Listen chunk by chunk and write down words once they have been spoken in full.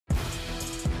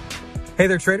Hey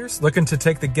there traders, looking to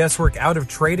take the guesswork out of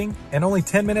trading and only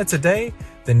 10 minutes a day?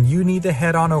 Then you need to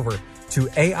head on over to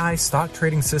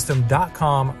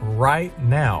AIStockTradingSystem.com right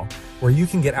now, where you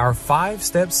can get our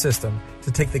 5-step system to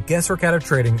take the guesswork out of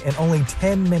trading in only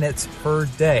 10 minutes per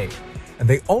day. And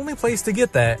the only place to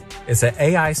get that is at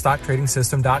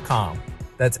AIStockTradingSystem.com.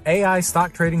 That's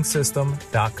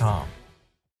AIStockTradingSystem.com.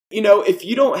 You know, if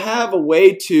you don't have a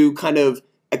way to kind of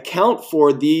account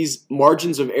for these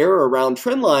margins of error around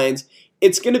trend lines,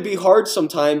 it's going to be hard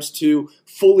sometimes to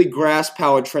fully grasp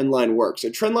how a trend line works. A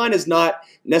trend line is not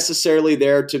necessarily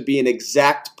there to be an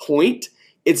exact point.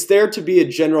 It's there to be a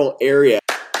general area.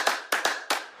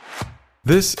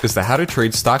 This is the How to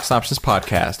Trade Stocks and Options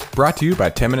podcast, brought to you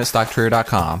by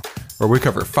 10MinuteStockTrader.com, where we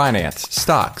cover finance,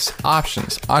 stocks,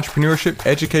 options, entrepreneurship,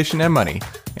 education, and money.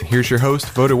 And here's your host,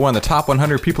 voted one of the top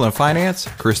 100 people in finance,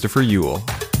 Christopher Uhl.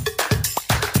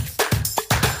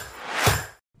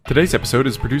 Today's episode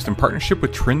is produced in partnership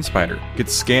with TrendSpider. Get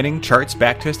scanning, charts,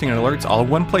 backtesting, and alerts all in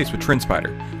one place with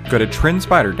TrendSpider. Go to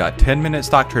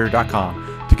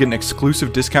TrendSpider.10MinuteStockTrader.com to get an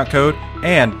exclusive discount code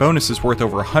and bonuses worth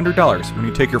over $100 when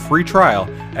you take your free trial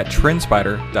at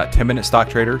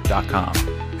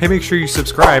TrendSpider.10MinuteStockTrader.com. Hey, make sure you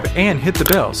subscribe and hit the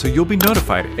bell so you'll be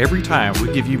notified every time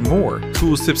we give you more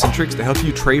tools, tips, and tricks to help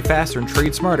you trade faster and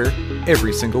trade smarter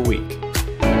every single week.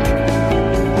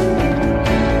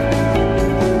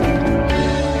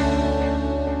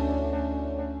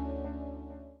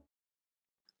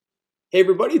 Hey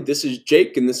everybody, this is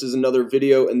Jake and this is another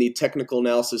video in the technical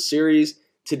analysis series.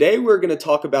 Today we're going to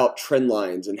talk about trend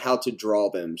lines and how to draw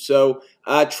them. So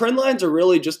trend lines are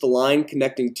really just a line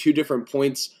connecting two different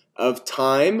points of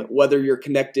time, whether you're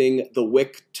connecting the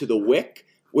wick to the wick,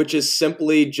 which is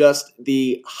simply just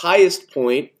the highest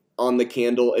point on the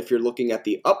candle if you're looking at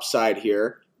the upside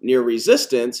here near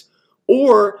resistance,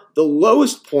 or the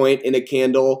lowest point in a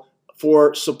candle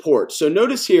for support. So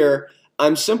notice here,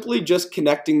 I'm simply just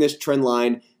connecting this trend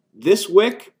line, this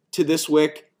wick to this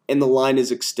wick, and the line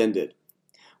is extended.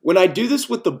 When I do this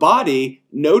with the body,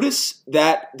 notice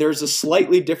that there's a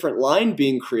slightly different line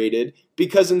being created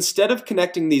because instead of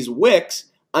connecting these wicks,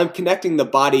 I'm connecting the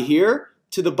body here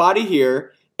to the body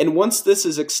here, and once this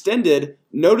is extended,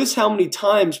 notice how many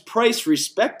times price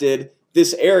respected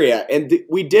this area. And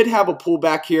we did have a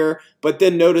pullback here, but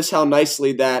then notice how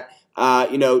nicely that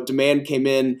demand came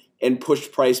in and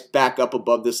pushed price back up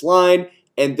above this line,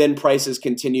 and then prices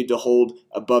continued to hold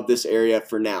above this area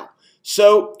for now.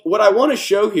 So what I want to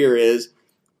show here is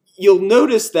you'll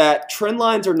notice that trend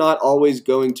lines are not always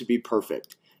going to be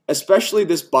perfect, especially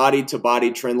this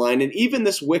body-to-body trend line and even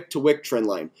this wick-to-wick trend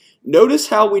line. Notice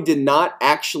how we did not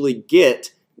actually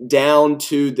get down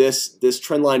to this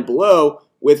trend line below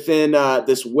within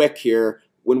this wick here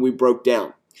when we broke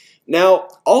down. Now,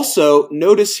 also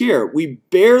notice here, we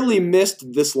barely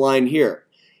missed this line here.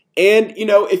 And,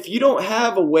 if you don't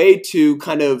have a way to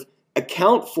kind of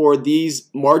account for these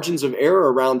margins of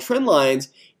error around trend lines,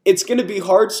 it's going to be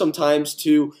hard sometimes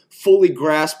to fully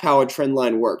grasp how a trend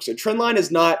line works. A trend line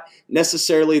is not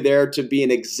necessarily there to be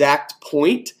an exact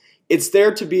point. It's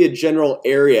there to be a general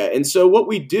area. And so what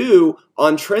we do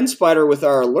on TrendSpider with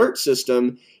our alert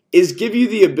system is give you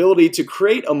the ability to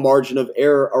create a margin of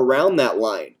error around that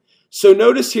line. So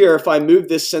notice here, if I move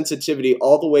this sensitivity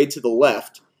all the way to the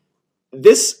left,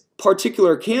 this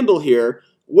particular candle here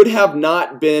would have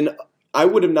not been, I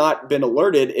would have not been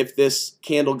alerted if this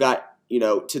candle got,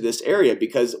 to this area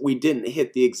because we didn't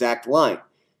hit the exact line.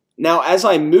 Now, as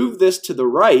I move this to the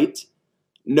right,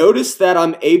 notice that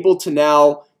I'm able to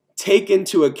now take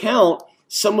into account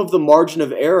some of the margin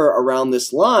of error around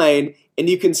this line, and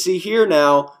you can see here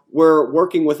now we're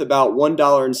working with about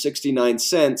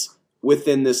 $1.69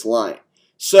 within this line.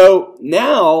 So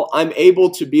now I'm able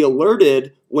to be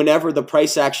alerted whenever the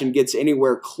price action gets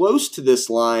anywhere close to this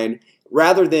line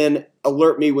rather than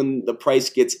alert me when the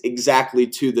price gets exactly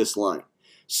to this line.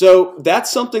 So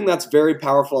that's something that's very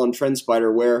powerful on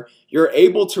TrendSpider where you're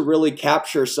able to really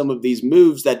capture some of these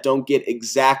moves that don't get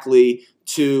exactly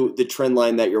to the trend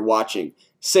line that you're watching.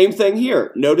 Same thing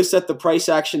here. Notice that the price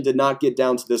action did not get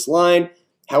down to this line.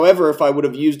 However, if I would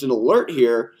have used an alert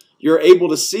here, you're able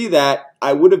to see that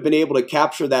I would have been able to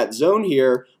capture that zone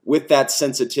here with that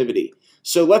sensitivity.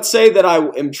 So let's say that I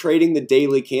am trading the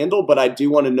daily candle, but I do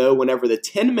want to know whenever the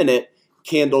 10-minute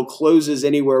candle closes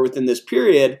anywhere within this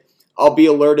period, I'll be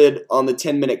alerted on the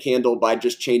 10-minute candle by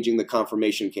just changing the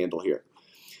confirmation candle here.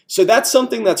 So that's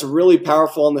something that's really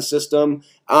powerful on the system.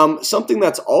 Something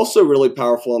that's also really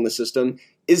powerful on the system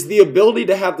is the ability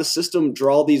to have the system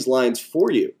draw these lines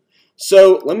for you.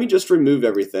 So let me just remove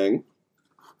everything.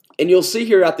 And you'll see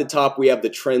here at the top we have the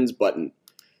Trends button.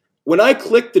 When I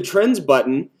click the Trends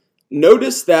button,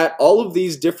 notice that all of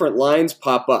these different lines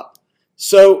pop up.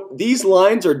 So these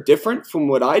lines are different from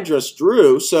what I just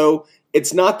drew, so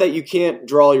it's not that you can't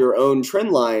draw your own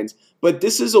trend lines, but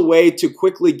this is a way to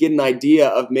quickly get an idea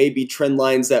of maybe trend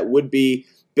lines that would be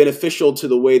beneficial to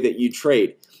the way that you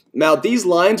trade. Now, these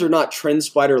lines are not trend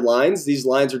spider lines. These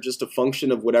lines are just a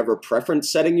function of whatever preference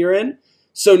setting you're in.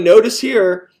 So notice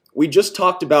here, we just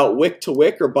talked about wick to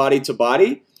wick or body to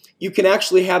body. You can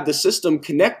actually have the system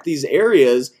connect these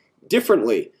areas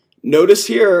differently. Notice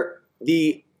here,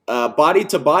 the body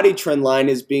to body trend line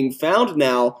is being found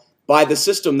now by the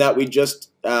system that we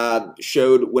just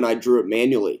showed when I drew it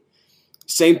manually.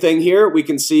 Same thing here, we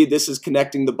can see this is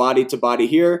connecting the body to body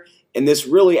here, and this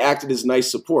really acted as nice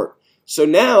support. So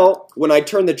now, when I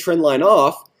turn the trend line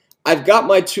off, I've got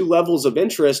my two levels of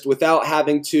interest without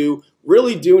having to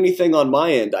really do anything on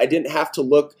my end. I didn't have to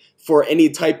look for any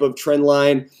type of trend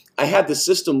line. I had the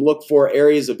system look for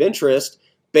areas of interest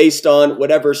based on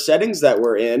whatever settings that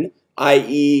we're in,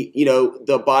 i.e.,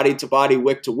 the body to body,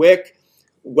 wick to wick,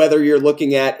 whether you're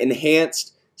looking at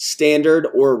enhanced, standard,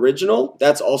 or original.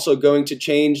 That's also going to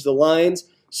change the lines.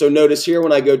 So notice here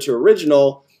when I go to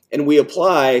original and we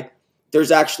apply,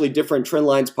 there's actually different trend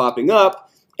lines popping up.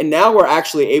 And now we're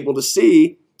actually able to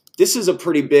see this is a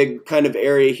pretty big kind of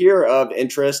area here of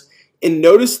interest. And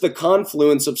notice the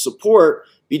confluence of support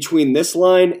between this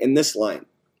line and this line.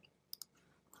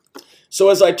 So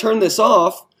as I turn this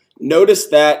off, notice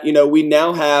that, we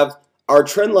now have our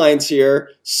trend lines here.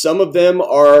 Some of them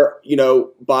are,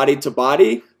 body to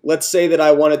body. Let's say that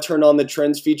I want to turn on the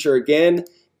trends feature again,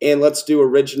 and let's do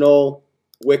original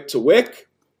wick to wick.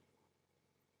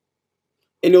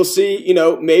 And you'll see,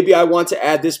 maybe I want to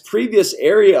add this previous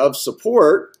area of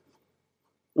support,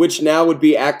 which now would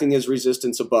be acting as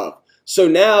resistance above. So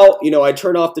now, I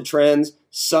turn off the trends.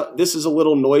 So this is a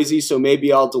little noisy, so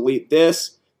maybe I'll delete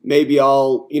this. Maybe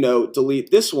I'll, delete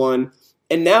this one.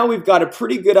 And now we've got a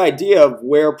pretty good idea of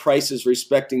where price is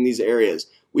respecting these areas.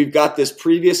 We've got this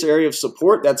previous area of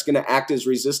support that's going to act as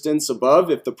resistance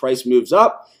above if the price moves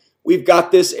up. We've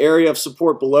got this area of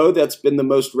support below that's been the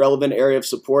most relevant area of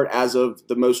support as of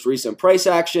the most recent price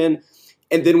action.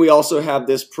 And then we also have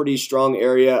this pretty strong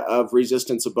area of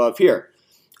resistance above here.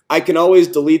 I can always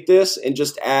delete this and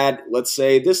just add, let's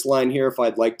say, this line here if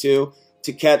I'd like to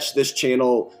catch this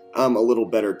channel a little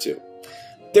better too.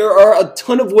 There are a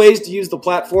ton of ways to use the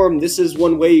platform. This is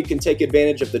one way you can take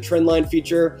advantage of the trendline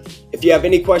feature. If you have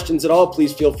any questions at all,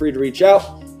 please feel free to reach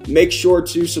out. Make sure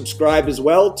to subscribe as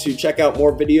well to check out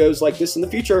more videos like this in the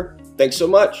future. Thanks so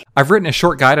much. I've written a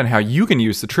short guide on how you can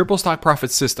use the Triple Stock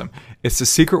Profit system. It's the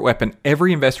secret weapon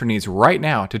every investor needs right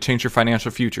now to change your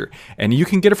financial future. And you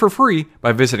can get it for free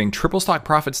by visiting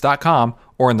TripleStockProfits.com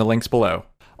or in the links below.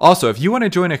 Also, if you want to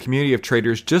join a community of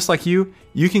traders just like you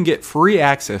can get free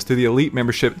access to the Elite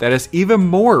membership that has even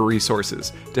more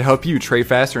resources to help you trade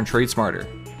faster and trade smarter.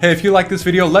 Hey, if you like this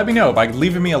video, let me know by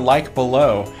leaving me a like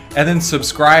below, and then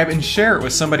subscribe and share it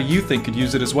with somebody you think could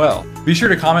use it as well. Be sure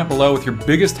to comment below with your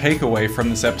biggest takeaway from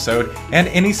this episode and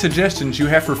any suggestions you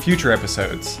have for future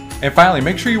episodes. And finally,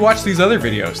 make sure you watch these other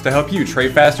videos to help you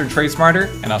trade faster and trade smarter,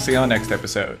 and I'll see you on the next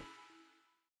episode.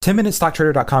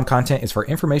 10MinuteStockTrader.com content is for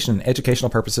information and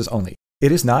educational purposes only.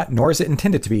 It is not, nor is it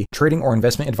intended to be, trading or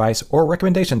investment advice or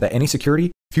recommendation that any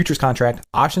security, futures contract,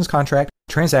 options contract,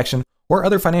 transaction, or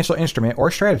other financial instrument or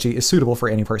strategy is suitable for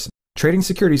any person. Trading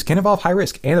securities can involve high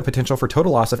risk and the potential for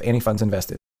total loss of any funds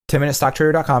invested.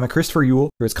 10MinuteStockTrader.com and Christopher Uhl,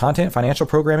 through its content, financial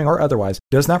programming, or otherwise,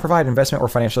 does not provide investment or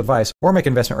financial advice or make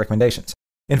investment recommendations.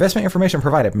 Investment information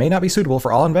provided may not be suitable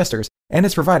for all investors and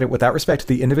is provided without respect to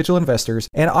the individual investors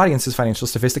and audience's financial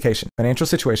sophistication, financial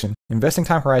situation, investing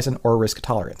time horizon, or risk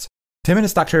tolerance.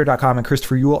 10MinuteStockTrader.com and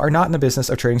Christopher Uhl are not in the business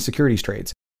of trading securities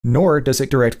trades, nor does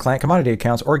it direct client commodity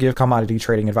accounts or give commodity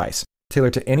trading advice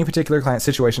tailored to any particular client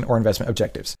situation or investment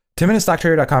objectives.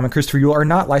 10MinuteStockTrader.com and Christopher Uhl are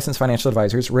not licensed financial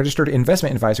advisors, registered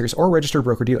investment advisors, or registered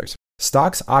broker-dealers.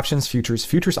 Stocks, options,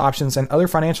 futures options, and other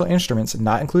financial instruments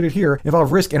not included here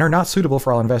involve risk and are not suitable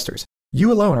for all investors.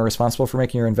 You alone are responsible for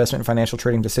making your investment and financial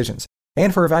trading decisions,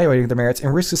 and for evaluating the merits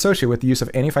and risks associated with the use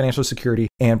of any financial security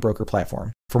and broker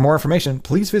platform. For more information,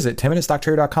 please visit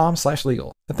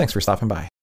 10MinuteStockTrader.com/legal. And thanks for stopping by.